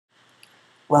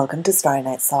Welcome to Starry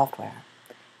Night software.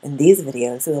 In these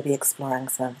videos, we will be exploring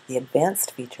some of the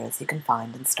advanced features you can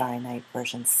find in Starry Night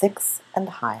version 6 and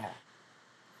higher.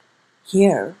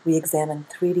 Here, we examine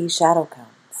 3D shadow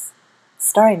cones.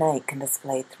 Starry Night can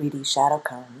display 3D shadow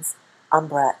cones,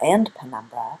 Umbra and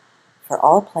Penumbra, for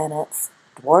all planets,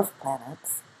 dwarf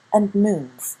planets, and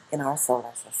moons in our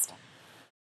solar system.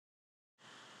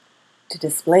 To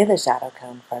display the shadow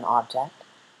cone for an object,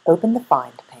 open the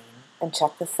Find pane and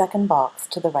check the second box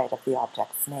to the right of the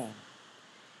object's name.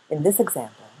 In this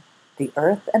example, the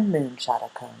Earth and Moon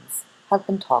shadow cones have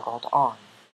been toggled on.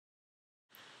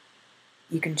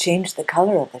 You can change the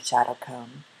color of the shadow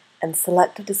cone and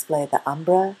select to display the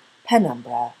Umbra,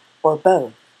 Penumbra, or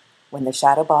both when the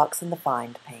shadow box in the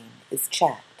Find pane is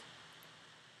checked.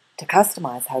 To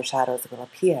customize how shadows will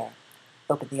appear,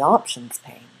 open the Options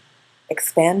pane,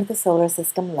 expand the solar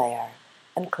system layer,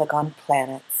 and click on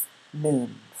Planets,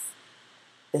 Moons.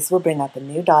 This will bring up a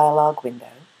new dialog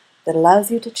window that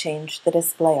allows you to change the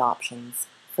display options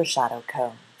for shadow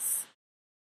cones.